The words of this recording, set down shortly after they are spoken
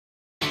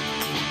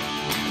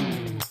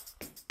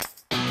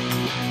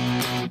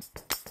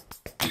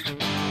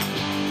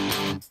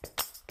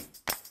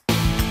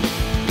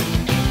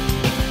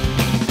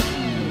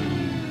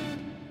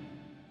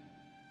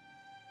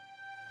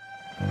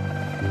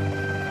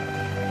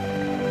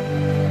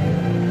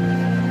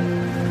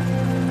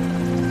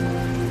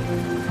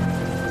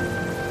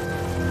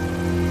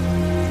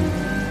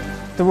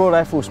The Royal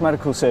Air Force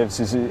Medical Service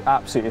is an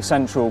absolutely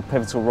essential,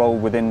 pivotal role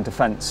within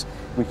defence.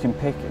 We can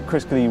pick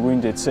critically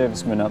wounded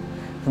servicemen up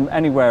from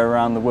anywhere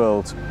around the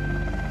world.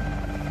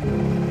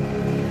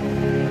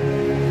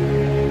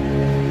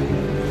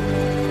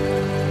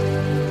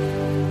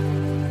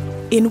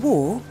 In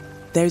war,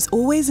 there is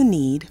always a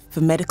need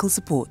for medical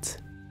support.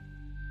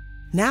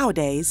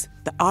 Nowadays,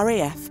 the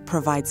RAF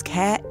provides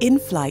care in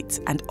flight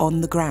and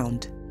on the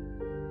ground.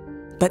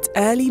 But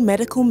early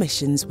medical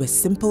missions were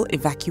simple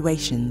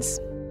evacuations.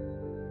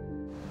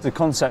 The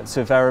concept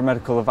of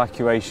aeromedical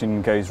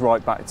evacuation goes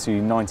right back to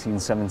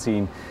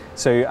 1917.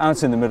 So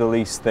out in the Middle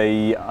East,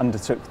 they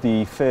undertook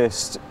the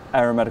first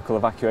aeromedical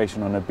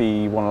evacuation on a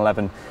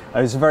B-111.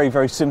 It was a very,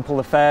 very simple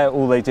affair.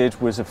 All they did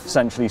was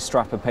essentially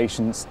strap a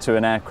patient to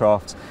an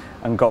aircraft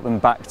and got them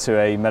back to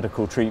a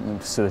medical treatment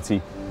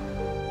facility.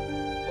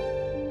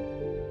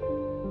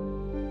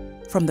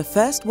 From the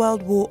First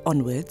World War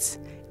onwards,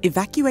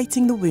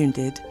 evacuating the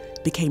wounded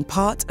became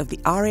part of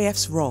the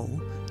RAF's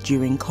role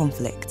during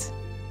conflict.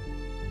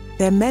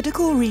 Their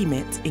medical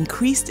remit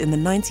increased in the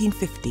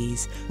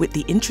 1950s with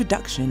the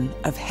introduction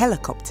of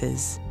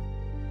helicopters.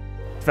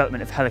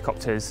 Development of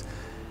helicopters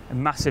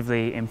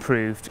massively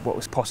improved what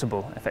was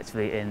possible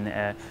effectively in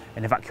an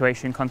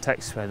evacuation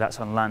context, whether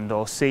that's on land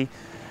or sea.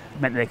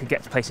 It meant that they could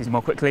get to places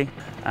more quickly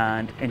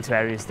and into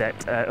areas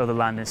that other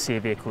land and sea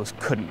vehicles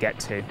couldn't get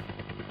to.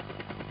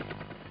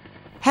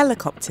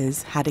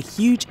 Helicopters had a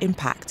huge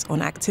impact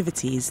on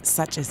activities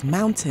such as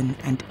mountain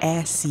and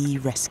air-sea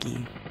rescue.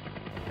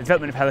 The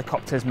development of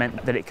helicopters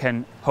meant that it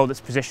can hold its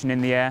position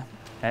in the air,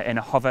 in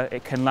a hover.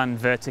 It can land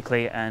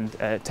vertically and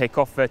take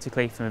off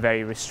vertically from a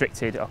very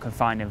restricted or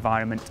confined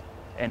environment.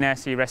 In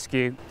air-sea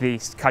rescue, the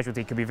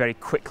casualty can be very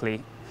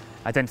quickly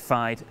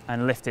identified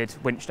and lifted,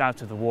 winched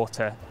out of the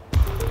water.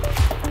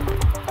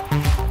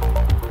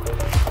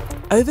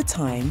 Over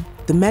time,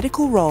 the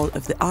medical role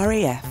of the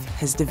RAF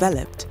has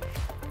developed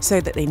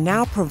so that they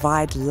now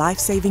provide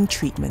life-saving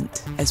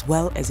treatment as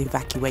well as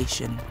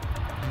evacuation.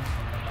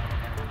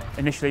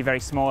 Initially very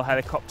small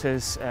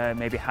helicopters,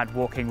 maybe had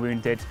walking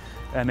wounded,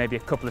 maybe a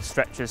couple of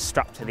stretchers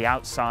strapped to the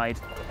outside.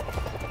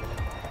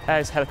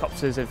 As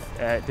helicopters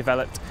have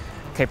developed,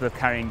 capable of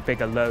carrying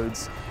bigger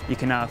loads, you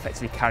can now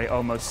effectively carry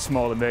almost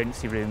small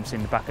emergency rooms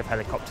in the back of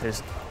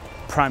helicopters.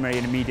 Primary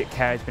and immediate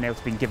care has been able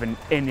to be given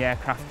in the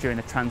aircraft during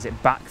the transit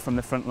back from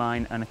the front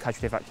line, and a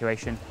casualty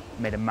evacuation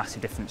made a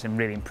massive difference and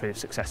really improved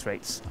success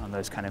rates on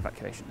those kind of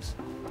evacuations.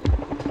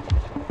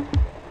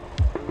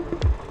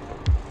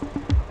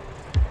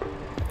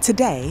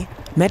 Today,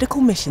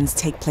 medical missions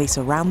take place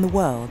around the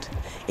world,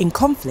 in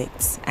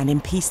conflicts and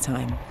in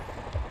peacetime.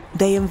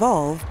 They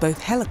involve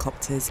both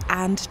helicopters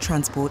and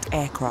transport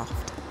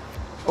aircraft.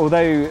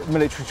 Although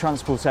military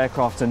transport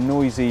aircraft are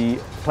noisy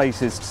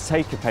places to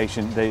take a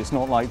patient, it's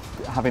not like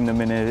having them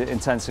in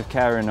intensive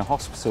care in a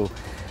hospital.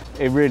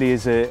 It really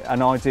is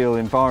an ideal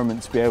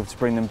environment to be able to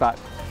bring them back.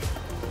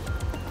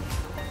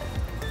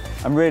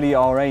 And really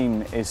our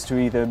aim is to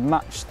either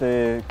match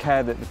the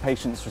care that the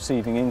patient's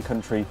receiving in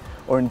country,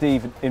 or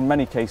indeed in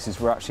many cases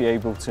we're actually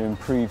able to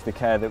improve the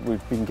care that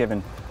we've been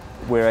given.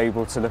 We're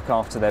able to look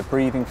after their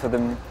breathing for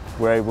them,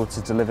 we're able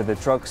to deliver the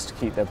drugs to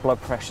keep their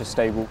blood pressure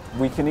stable.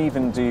 We can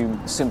even do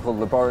simple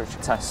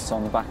laboratory tests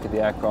on the back of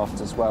the aircraft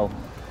as well.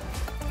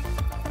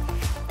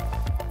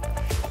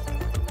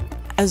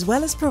 As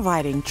well as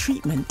providing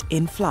treatment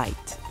in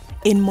flight,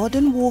 in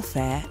modern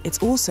warfare, it's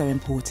also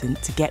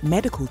important to get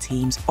medical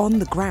teams on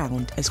the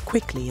ground as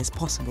quickly as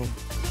possible.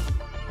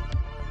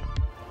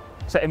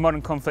 So in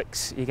modern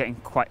conflicts, you're getting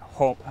quite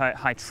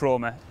high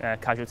trauma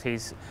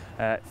casualties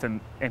from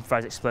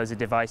improvised explosive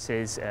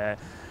devices,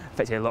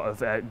 effectively a lot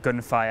of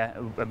gunfire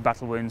and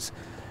battle wounds.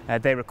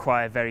 They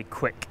require very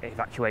quick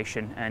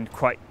evacuation and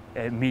quite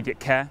immediate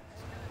care.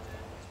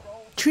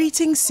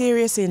 Treating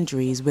serious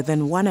injuries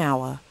within 1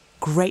 hour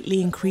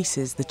greatly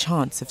increases the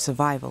chance of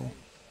survival.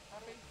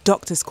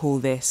 Doctors call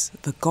this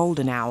the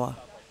golden hour.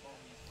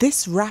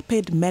 This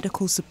rapid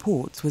medical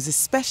support was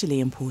especially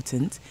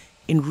important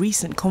in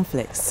recent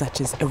conflicts such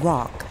as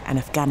Iraq and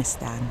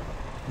Afghanistan.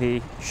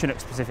 The Chinook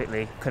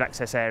specifically could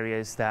access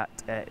areas that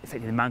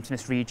effectively the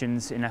mountainous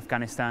regions in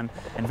Afghanistan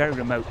and very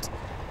remote.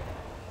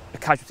 The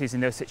casualties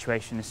in those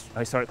situations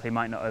historically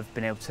might not have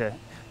been able to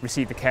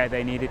receive the care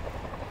they needed,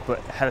 but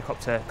a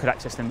helicopter could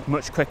access them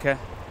much quicker.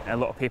 A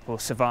lot of people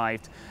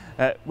survived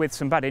with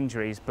some bad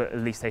injuries, but at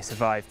least they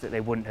survived that they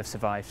wouldn't have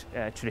survived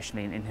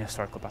traditionally in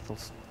historical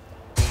battles.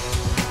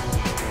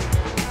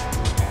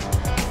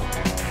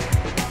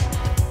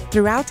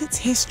 Throughout its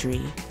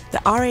history,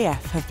 the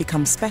RAF have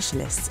become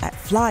specialists at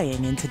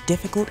flying into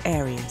difficult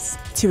areas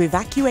to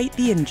evacuate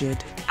the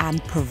injured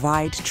and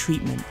provide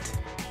treatment.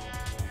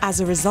 As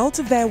a result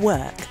of their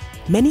work,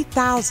 many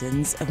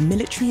thousands of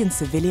military and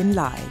civilian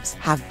lives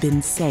have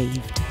been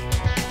saved.